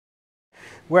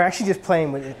we're actually just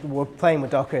playing with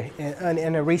Docker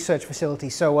in a research facility.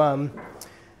 So I'm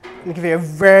going to give you a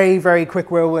very, very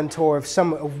quick whirlwind tour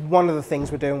of one of the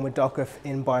things we're doing with Docker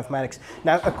in bioinformatics.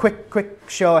 Now, a quick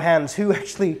show of hands. Who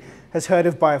actually has heard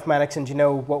of bioinformatics, and do you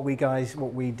know what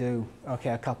we do? Okay,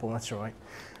 a couple, that's all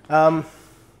right.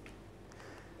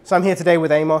 So I'm here today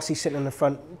with Amos. He's sitting in the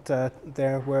front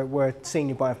there. We're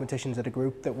senior bioinformaticians at a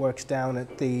group that works down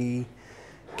at the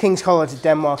King's College at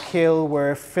Denmark Hill.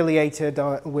 We're affiliated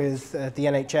with the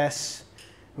NHS.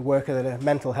 We work at a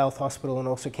mental health hospital and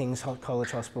also King's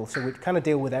College Hospital. So we kind of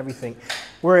deal with everything.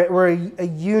 We're a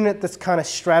unit that kind of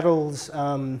straddles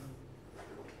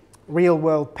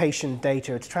real-world patient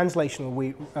data. It's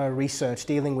translational research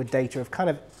dealing with data of kind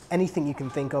of anything you can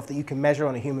think of that you can measure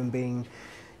on a human being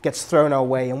gets thrown our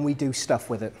way, and we do stuff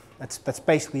with it. That's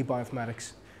basically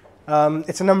bioinformatics.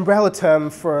 It's an umbrella term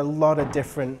for a lot of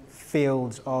different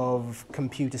fields of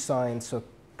computer science or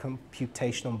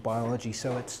computational biology.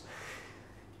 So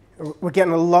we're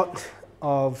getting a lot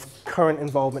of current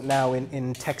involvement now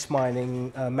in text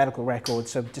mining medical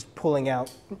records. So just pulling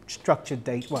out structured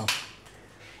data, well,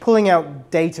 pulling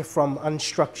out data from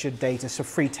unstructured data, so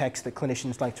free text that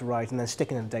clinicians like to write, and then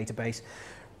sticking in a database,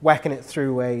 whacking it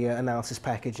through a analysis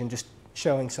package and just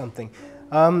showing something.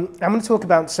 I'm going to talk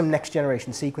about some next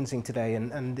generation sequencing today,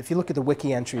 and if you look at the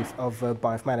wiki entry of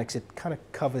bioinformatics, it kind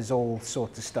of covers all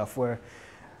sorts of stuff. We're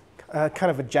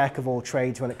kind of a jack of all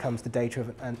trades when it comes to data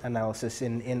analysis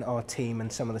in our team and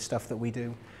some of the stuff that we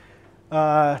do.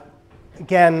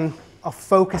 Again, our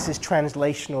focus is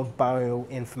translational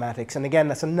bioinformatics, and again,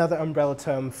 that's another umbrella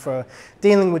term for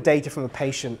dealing with data from a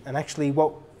patient. And actually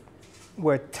what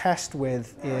we're tasked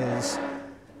with is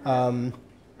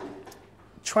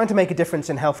trying to make a difference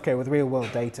in healthcare with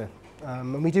real-world data.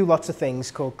 And we do lots of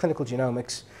things called clinical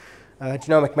genomics,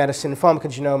 genomic medicine,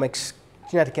 pharmacogenomics,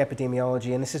 genetic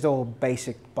epidemiology, and this is all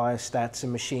basic biostats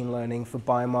and machine learning for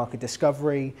biomarker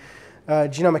discovery.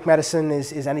 Genomic medicine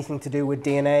is anything to do with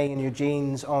DNA and your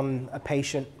genes on a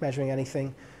patient, measuring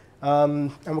anything.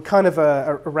 And we're kind of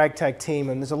a ragtag team,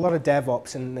 and there's a lot of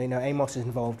DevOps, and Amos is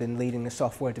involved in leading the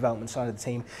software development side of the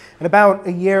team. And about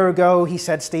a year ago, he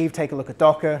said, "Steve, take a look at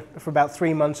Docker." For about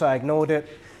 3 months, I ignored it,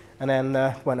 and then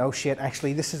went, "Oh shit,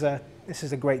 actually, this is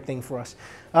a great thing for us."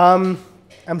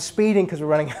 I'm speeding because we're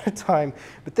running out of time,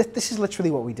 but this is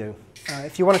literally what we do.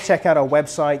 If you want to check out our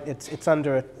website, it's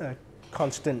under a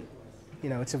constant,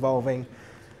 it's evolving.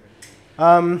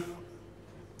 So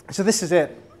this is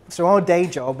it. So our day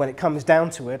job, when it comes down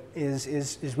to it,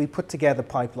 is we put together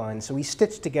pipelines. So we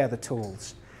stitch together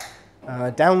tools,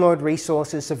 download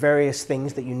resources of various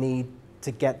things that you need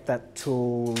to get that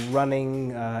tool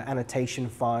running, annotation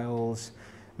files,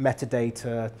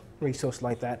 metadata, resource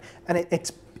like that. And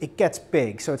it gets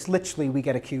big. So it's literally, we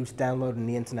get a queue to download on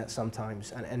the internet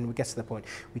sometimes, and we get to the point.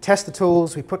 We test the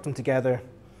tools, we put them together,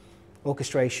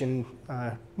 orchestration,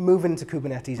 move into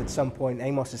Kubernetes at some point.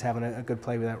 Amos is having a good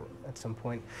play with that at some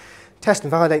point. Test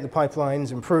and validate the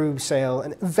pipelines, improve, sale,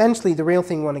 and eventually the real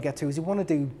thing we want to get to is we want to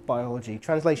do biology,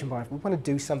 translation biology. We want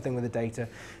to do something with the data,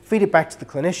 feed it back to the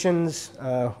clinicians,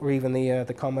 or even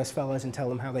the commerce fellows, and tell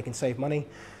them how they can save money.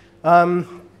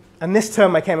 And this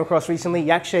term I came across recently,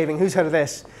 yak shaving. Who's heard of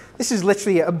this? This is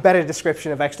literally a better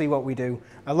description of actually what we do.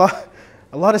 A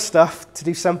lot of stuff to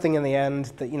do something in the end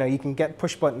that you can get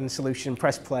push button solution,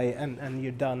 press play, and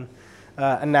you're done.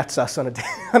 And that's us on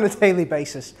a daily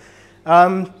basis.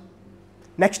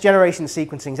 Next generation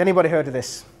sequencing. Has anybody heard of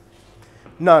this?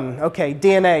 None. Okay,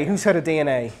 DNA. Who's heard of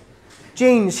DNA?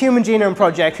 Genes, Human Genome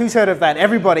Project. Who's heard of that?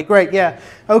 Everybody. Great, yeah.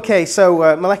 Okay,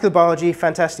 so molecular biology,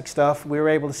 fantastic stuff. We were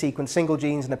able to sequence single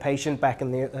genes in a patient back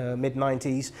in the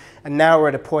mid-90s. And now we're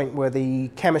at a point where the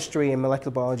chemistry and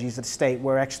molecular biology is at a state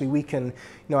where actually we can,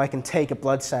 I can take a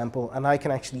blood sample and I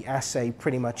can actually assay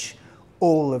pretty much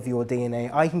all of your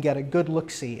DNA. I can get a good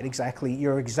look-see at exactly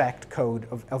your exact code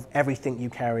of everything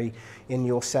you carry in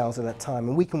your cells at that time.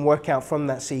 And we can work out from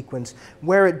that sequence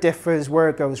where it differs, where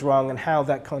it goes wrong, and how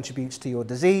that contributes to your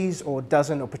disease or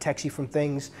doesn't, or protects you from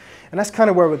things. And that's kind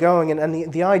of where we're going.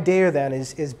 And the idea then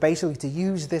is basically to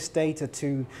use this data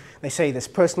to, they say this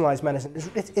personalized medicine.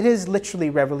 It is literally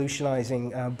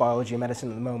revolutionizing biology and medicine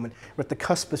at the moment. We're at the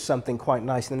cusp of something quite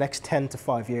nice. In the next 10 to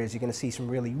 5 years, you're going to see some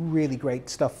really, really great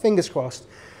stuff. Fingers crossed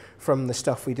from the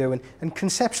stuff we do. And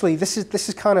conceptually, this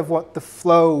is kind of what the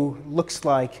flow looks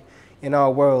like in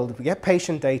our world. We get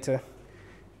patient data,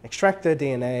 extract their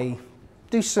DNA,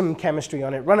 do some chemistry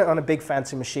on it, run it on a big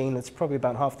fancy machine that's probably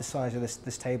about half the size of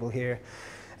this table here.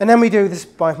 And then we do this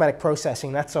bioinformatic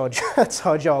processing. That's our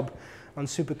job on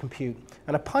supercompute.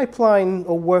 And a pipeline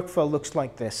or workflow looks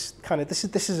like this.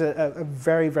 This is a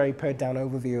very, very pared down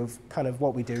overview of kind of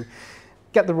what we do.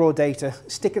 get the raw data,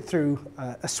 stick it through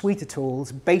a suite of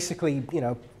tools, basically,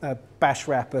 a bash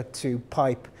wrapper to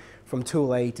pipe from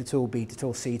tool A to tool B to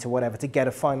tool C to whatever to get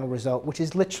a final result, which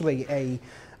is literally a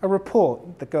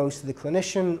report that goes to the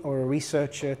clinician or a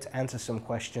researcher to answer some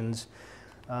questions.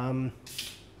 And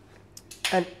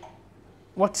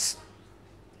what's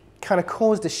kind of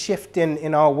caused a shift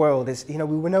in our world is, we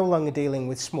were no longer dealing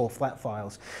with small flat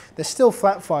files. They're still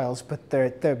flat files, but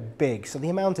they're big. So the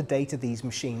amount of data these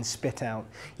machines spit out,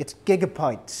 it's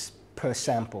gigabytes per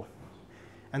sample.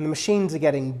 And the machines are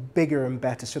getting bigger and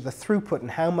better. So the throughput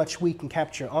and how much we can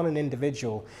capture on an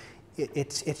individual,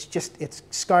 it's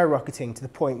skyrocketing to the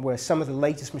point where some of the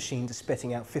latest machines are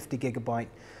spitting out 50 gigabyte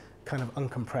kind of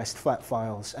uncompressed flat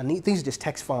files. And these are just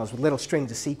text files with little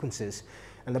strings of sequences.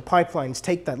 And the pipelines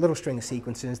take that little string of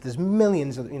sequences. There's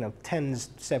millions of,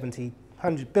 tens, 70,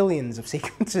 100 billions of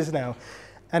sequences now.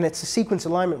 And it's a sequence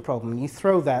alignment problem. You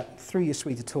throw that through your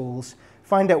suite of tools,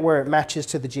 find out where it matches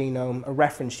to the genome, a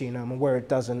reference genome, and where it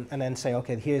doesn't, and then say,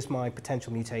 okay, here's my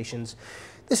potential mutations.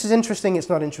 This is interesting, it's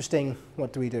not interesting,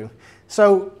 what do we do?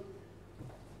 So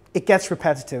it gets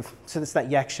repetitive, so it's that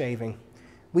yak shaving.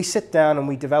 We sit down and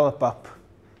we develop up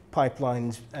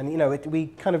pipelines, and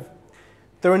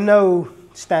there are no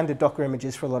standard Docker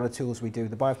images for a lot of tools we do.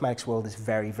 The bioinformatics world is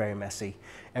very, very messy.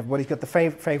 Everybody's got the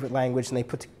favorite language, and they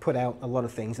put out a lot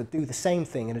of things that do the same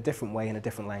thing in a different way in a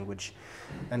different language.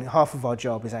 And half of our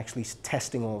job is actually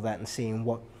testing all of that and seeing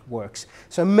what works.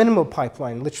 So a minimal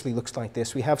pipeline literally looks like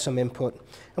this. We have some input,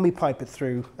 and we pipe it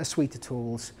through a suite of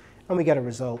tools, and we get a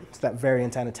result. It's that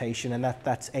variant annotation, and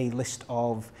that's a list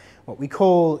of what we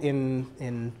call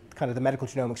in kind of the medical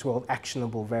genomics world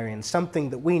actionable variants, something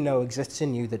that we know exists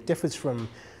in you that differs from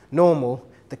normal,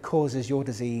 that causes your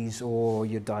disease or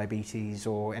your diabetes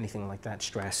or anything like that,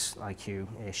 stress,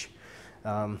 IQ-ish.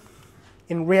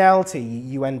 In reality,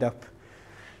 you end up,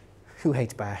 who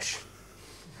hates bash?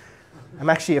 I'm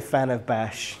actually a fan of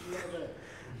bash.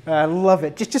 I love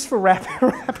it, just for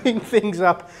wrapping things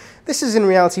up. This is in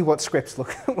reality what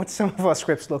some of our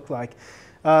scripts look like.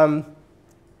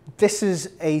 This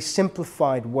is a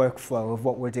simplified workflow of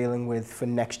what we're dealing with for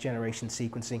next generation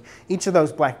sequencing. Each of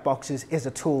those black boxes is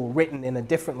a tool written in a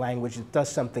different language that does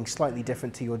something slightly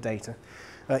different to your data.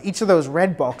 Each of those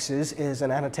red boxes is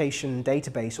an annotation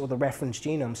database or the reference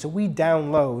genome. So we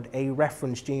download a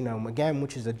reference genome, again,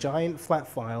 which is a giant flat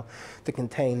file that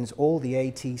contains all the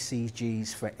A, T, C's,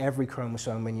 G's for every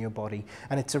chromosome in your body.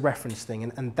 And it's a reference thing,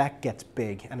 and that gets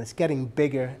big. And it's getting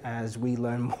bigger as we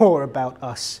learn more about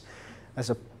us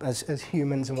as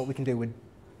humans and what we can do with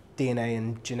DNA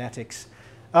and genetics.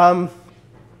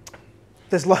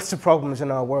 There's lots of problems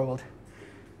in our world.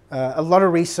 A lot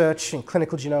of research in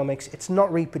clinical genomics, it's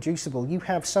not reproducible. You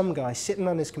have some guy sitting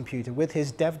on his computer with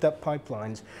his dev'd up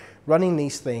pipelines running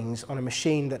these things on a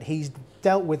machine that he's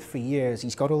dealt with for years.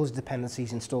 He's got all his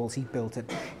dependencies installed, he built it.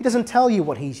 He doesn't tell you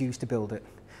what he's used to build it.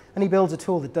 And he builds a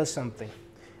tool that does something.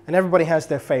 And everybody has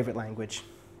their favorite language.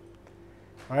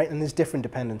 All right, and there's different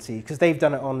dependencies, because they've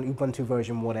done it on Ubuntu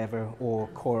version whatever, or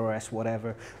Core OS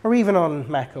whatever, or even on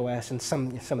Mac OS, and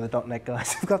some of the .NET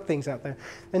guys have got things out there,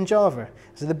 than Java.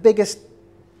 So the biggest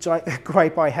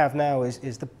gripe I have now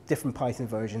is the different Python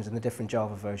versions and the different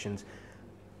Java versions.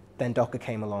 Then Docker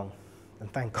came along, and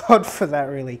thank God for that,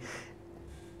 really.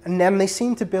 And then they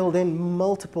seem to build in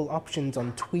multiple options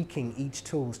on tweaking each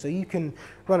tool. So you can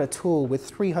run a tool with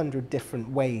 300 different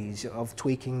ways of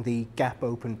tweaking the gap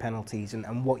open penalties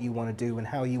and what you want to do and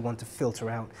how you want to filter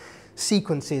out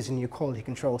sequences in your quality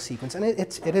control sequence. And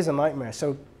it is a nightmare.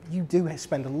 So you do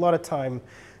spend a lot of time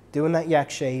doing that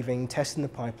yak shaving, testing the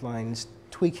pipelines,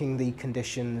 tweaking the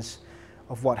conditions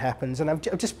of what happens. And I've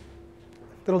just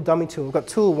little dummy tool. We've got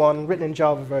tool 1 written in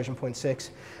Java version 0.6,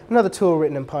 another tool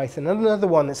written in Python, and another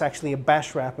one that's actually a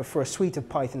bash wrapper for a suite of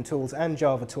Python tools and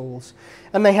Java tools.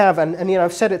 And they have, and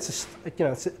I've said it's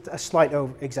a slight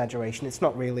over-exaggeration. It's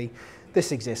not really.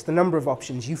 This exists. The number of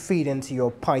options you feed into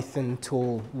your Python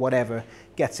tool, whatever,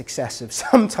 gets excessive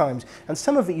sometimes, and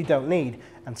some of it you don't need,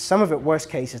 and some of it,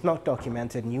 worst case, is not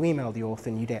documented, and you email the author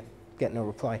and you get no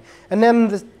reply. And then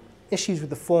the issues with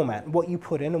the format, what you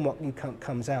put in and what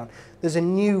comes out. There's a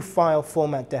new file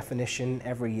format definition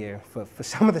every year for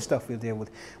some of the stuff we'll deal with.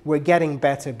 We're getting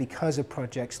better because of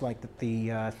projects like the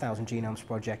 1,000 Genomes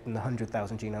project and the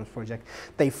 100,000 Genomes project.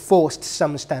 They forced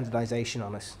some standardization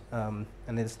on us. And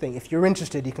there's thing, if you're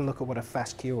interested, you can look at what a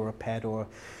FASTQ or a PED or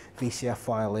VCF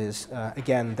file is.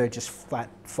 Again, they're just flat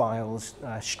files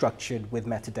structured with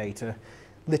metadata,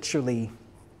 literally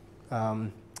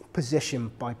position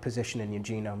by position in your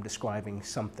genome describing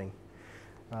something.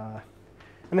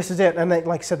 And this is it. And they,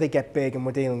 like I said, they get big, and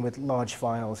we're dealing with large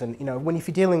files. And if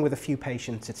you're dealing with a few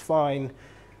patients, it's fine.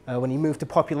 When you move to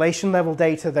population level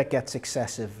data, that gets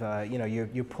excessive.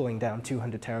 You're pulling down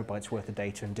 200 terabytes worth of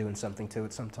data and doing something to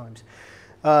it sometimes.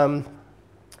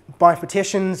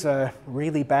 Bioinformaticians are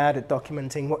really bad at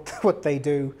documenting what they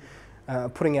do,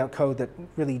 putting out code that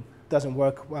really doesn't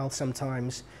work well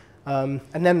sometimes. And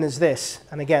then there's this,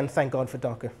 and again, thank God for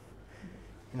Docker.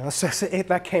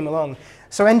 That came along.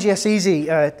 So NGS easy,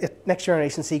 next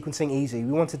generation sequencing easy.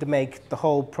 We wanted to make the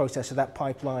whole process of that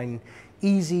pipeline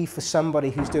easy for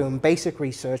somebody who's doing basic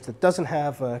research that doesn't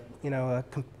have a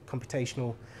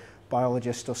computational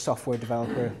biologist or software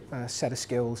developer set of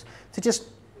skills to just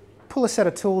pull a set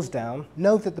of tools down,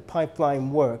 know that the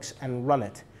pipeline works, and run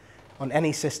it on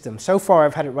any system. So far,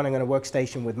 I've had it running on a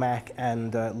workstation with Mac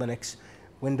and Linux.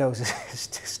 Windows is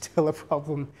still a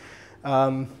problem.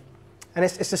 And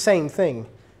it's the same thing,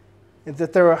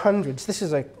 that there are hundreds. This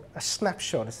is a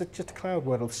snapshot. It's just a cloud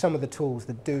world of some of the tools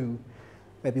that do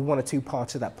maybe one or two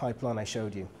parts of that pipeline I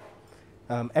showed you.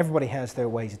 Everybody has their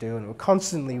ways of doing it. We're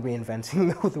constantly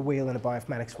reinventing the wheel in a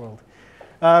bioinformatics world.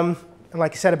 And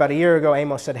like I said, about a year ago,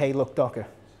 Amos said, hey, look, Docker,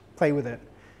 play with it.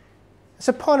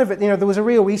 So part of it, there was a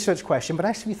real research question, but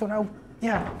actually we thought, oh,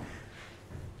 yeah,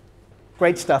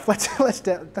 great stuff. Let's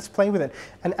play with it.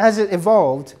 And as it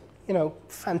evolved,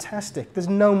 fantastic. There's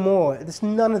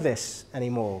none of this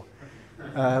anymore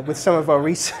with some of our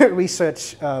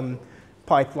research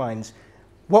pipelines.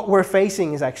 What we're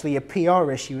facing is actually a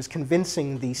PR issue, is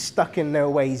convincing these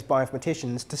stuck-in-their-ways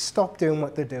bioinformaticians to stop doing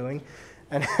what they're doing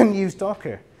and use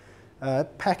Docker,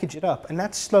 package it up. And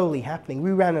that's slowly happening.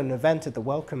 We ran an event at the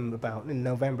Welcome in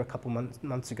November a couple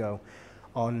months ago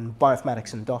on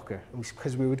bioinformatics and Docker,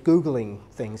 because we were Googling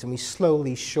things, and we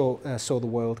slowly saw the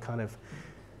world kind of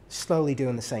slowly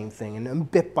doing the same thing.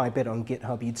 And bit by bit on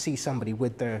GitHub, you'd see somebody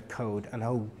with their code, and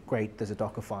oh, great, there's a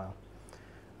Docker file.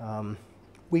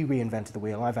 We reinvented the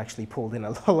wheel. I've actually pulled in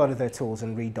a lot of their tools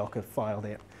and re-Docker filed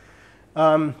it.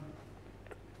 Not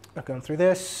going through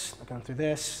this, not going through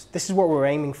this. This is what we're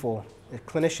aiming for. The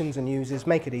clinicians and users,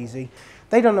 make it easy.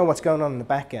 They don't know what's going on in the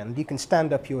back end. You can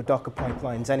stand up your Docker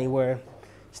pipelines anywhere,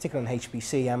 stick it on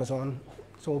HPC, Amazon,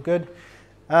 it's all good.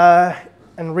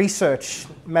 And research,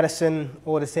 medicine,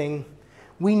 auditing,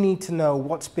 we need to know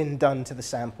what's been done to the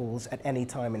samples at any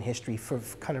time in history for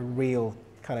kind of real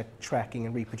kind of tracking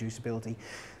and reproducibility.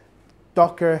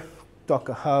 Docker,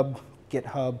 Docker Hub,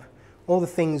 GitHub, all the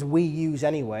things we use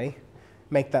anyway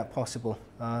make that possible.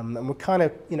 And we're kind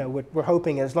of, we're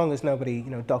hoping, as long as nobody,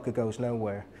 Docker goes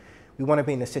nowhere, we want to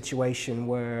be in a situation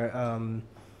where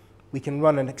we can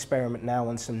run an experiment now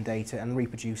on some data and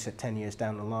reproduce it 10 years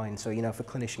down the line. So, if a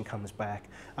clinician comes back,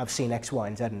 I've seen X, Y,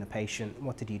 and Z in a patient,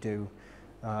 what did you do?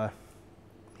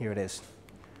 Here it is.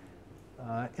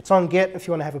 It's on Git if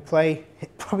you want to have a play.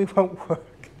 It probably won't work.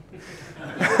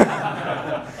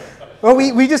 Well,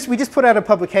 we just put out a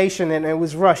publication, and it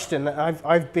was rushed, and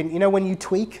I've been, when you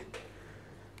tweak?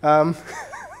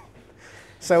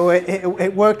 So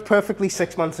it worked perfectly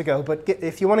 6 months ago, but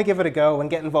if you want to give it a go and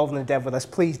get involved in the dev with us,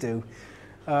 please do.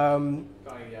 Yeah,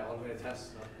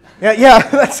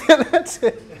 that's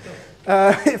it.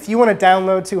 If you want to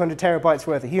download 200 terabytes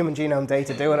worth of human genome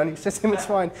data, do it on your system, it's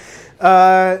fine.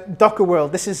 Docker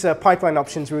world, this is pipeline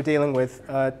options we were dealing with.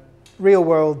 Real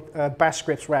world, bash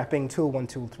scripts wrapping, tool 1,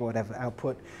 tool 2, whatever,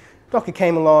 output. Docker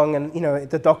came along, and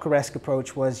the Docker-esque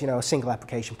approach was a single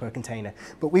application per container.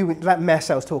 But that mess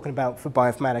I was talking about for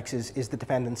bioinformatics is the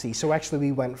dependency. So actually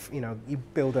we went, you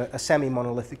build a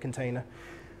semi-monolithic container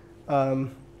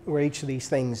where each of these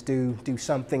things do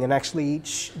something. And actually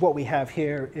what we have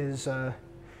here is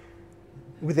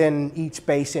within each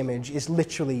base image is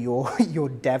literally your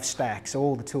dev stack. So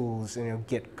all the tools,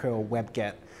 Git, curl,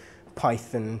 webget,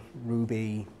 Python,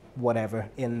 Ruby, whatever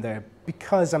in there,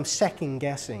 because I'm second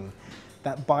guessing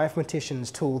that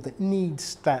bioinformatician's tool that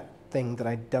needs that thing that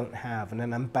I don't have, and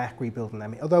then I'm back rebuilding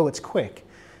them. Although it's quick,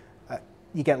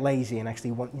 you get lazy and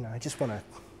actually I just want to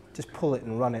just pull it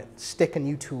and run it, stick a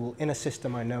new tool in a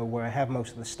system I know where I have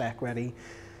most of the stack ready,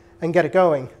 and get it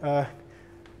going. Sorry,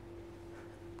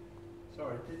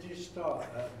 did you start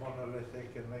at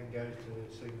monolithic and then go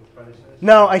to single process?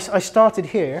 No, I started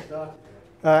here.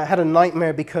 I had a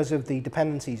nightmare because of the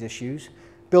dependencies issues.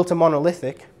 Built a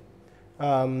monolithic.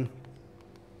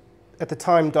 At the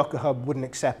time, Docker Hub wouldn't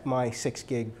accept my 6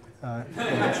 gig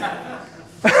image.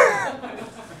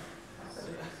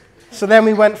 So then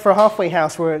we went for a halfway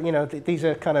house where these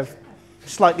are kind of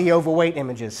slightly overweight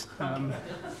images.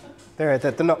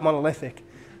 They're not monolithic.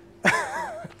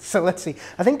 So let's see.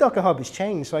 I think Docker Hub has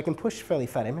changed, so I can push fairly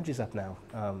fat images up now.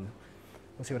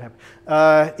 We'll see what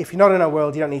happens. If you're not in our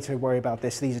world, you don't need to worry about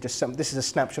this. These are just this is a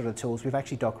snapshot of the tools. We've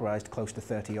actually Dockerized close to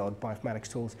 30-odd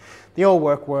bioinformatics tools. They all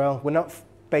work well. We're not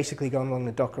basically going along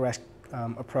the Docker-esque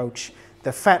approach.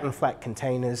 The fat and flat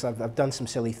containers, I've done some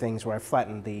silly things where I've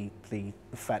flattened the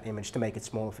fat image to make it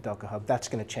smaller for Docker Hub. That's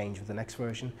going to change with the next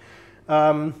version.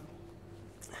 I'm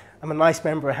a nice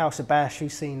member of House of Bash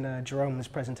who's seen Jerome's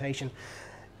presentation.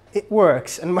 It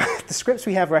works, and the scripts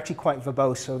we have are actually quite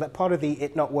verbose, so that part of the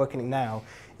it not working now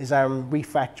is I'm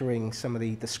refactoring some of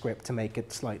the script to make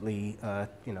it slightly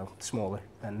smaller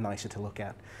and nicer to look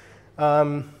at.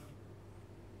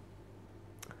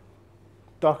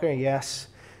 Docker, yes.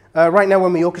 Right now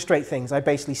when we orchestrate things, I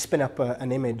basically spin up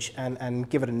an image and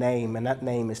give it a name, and that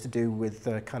name is to do with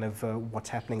what's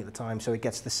happening at the time, so it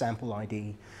gets the sample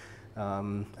ID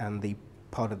and the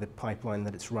part of the pipeline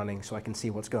that it's running, so I can see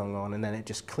what's going on, and then it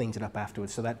just cleans it up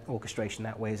afterwards. So that orchestration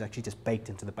that way is actually just baked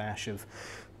into the bash of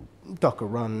Docker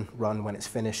run when it's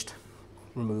finished,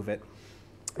 remove it.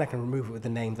 And I can remove it with the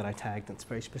name that I tagged. That's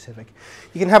very specific.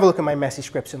 You can have a look at my messy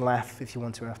scripts and laugh if you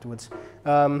want to afterwards.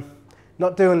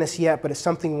 Not doing this yet, but it's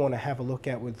something we want to have a look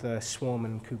at with Swarm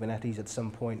and Kubernetes at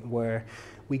some point, where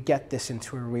we get this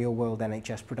into a real-world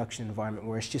NHS production environment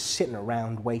where it's just sitting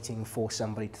around waiting for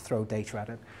somebody to throw data at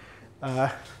it.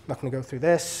 Not going to go through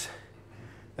this.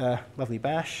 Lovely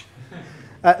bash.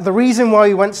 The reason why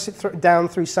we went down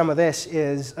through some of this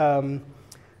is the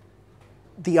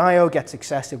I/O gets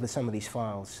excessive with some of these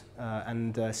files,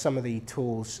 and some of the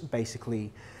tools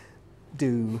basically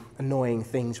do annoying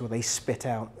things where they spit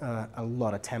out a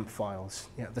lot of temp files,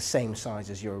 the same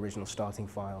size as your original starting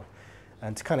file.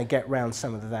 And to kind of get around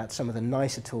some of that, some of the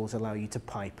nicer tools allow you to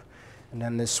pipe. And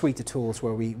then there's suite of tools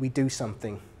where we do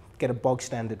something, get a bog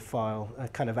standard file, a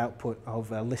kind of output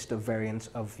of a list of variants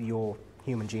of your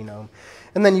human genome,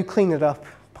 and then you clean it up,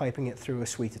 piping it through a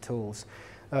suite of tools.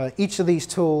 Each of these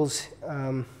tools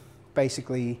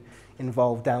basically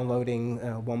involve downloading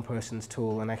one person's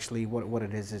tool, and actually what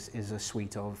it is a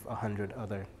suite of 100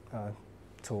 other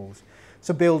tools.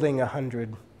 So building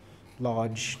 100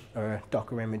 large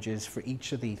Docker images for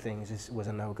each of these things was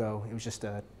a no-go. It was just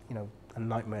a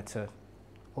nightmare to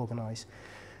organize.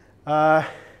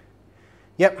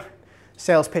 Yep,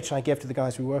 sales pitch I give to the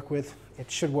guys we work with. It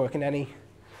should work on any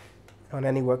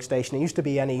workstation. It used to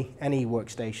be any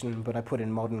workstation, but I put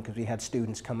in modern because we had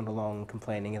students coming along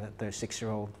complaining that their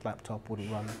 6-year-old laptop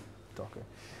wouldn't run Docker.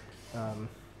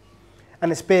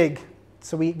 And it's big,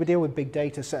 so we deal with big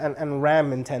data, so, and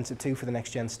RAM intensive too for the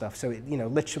next gen stuff. So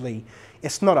literally,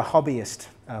 it's not a hobbyist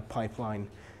pipeline.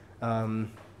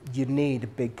 You need a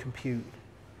big compute.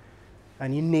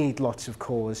 And you need lots of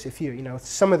cores. If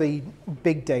some of the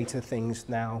big data things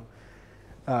now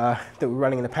that we're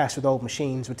running in the past with old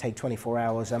machines would take 24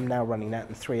 hours. I'm now running that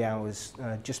in 3 hours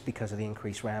just because of the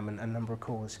increased RAM and number of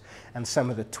cores and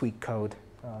some of the tweak code.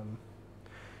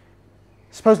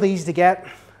 Supposedly easy to get.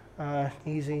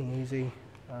 Easy.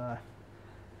 I'm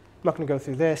not going to go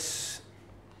through this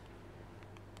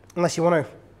unless you want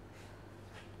to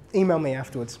email me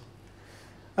afterwards.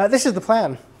 This is the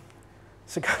plan.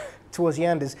 So towards the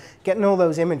end is getting all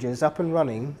those images up and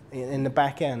running in the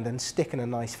back end and sticking a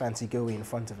nice fancy GUI in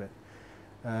front of it,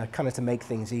 kind of to make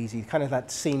things easy, kind of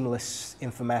that seamless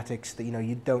informatics that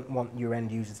you don't want your end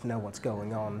users to know what's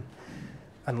going on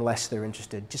unless they're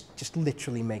interested. Just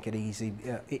literally make it easy.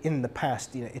 In the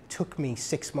past, it took me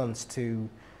 6 months to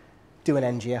do an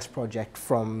NGS project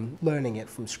from learning it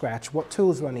from scratch. What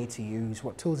tools do I need to use?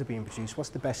 What tools are being produced?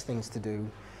 What's the best things to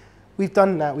do? We've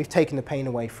done that. We've taken the pain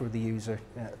away for the user.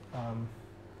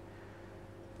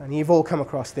 And you've all come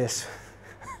across this.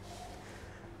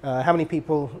 How many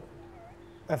people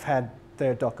have had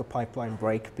their Docker pipeline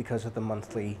break because of the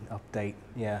monthly update?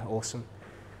 Yeah, awesome.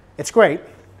 It's great.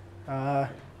 And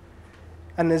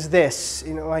there's this,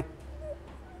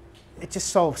 it just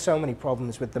solves so many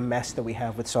problems with the mess that we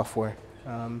have with software.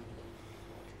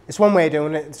 It's one way of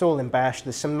doing it. It's all in Bash.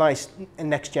 There's some nice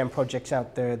next-gen projects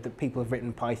out there that people have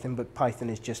written Python, but Python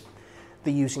is just,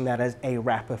 they're using that as a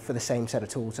wrapper for the same set of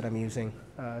tools that I'm using.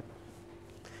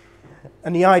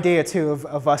 And the idea, too,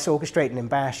 of us orchestrating in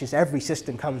Bash is every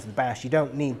system comes with Bash. You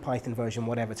don't need Python version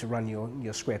whatever to run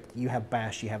your script. You have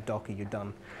Bash, you have Docker, you're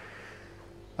done.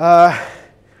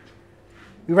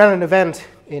 We ran an event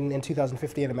in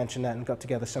 2015, I mentioned that, and got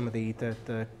together some of the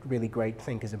really great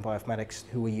thinkers in bioinformatics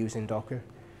who were using Docker.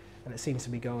 And it seems to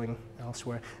be going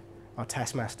elsewhere, our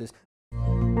taskmasters.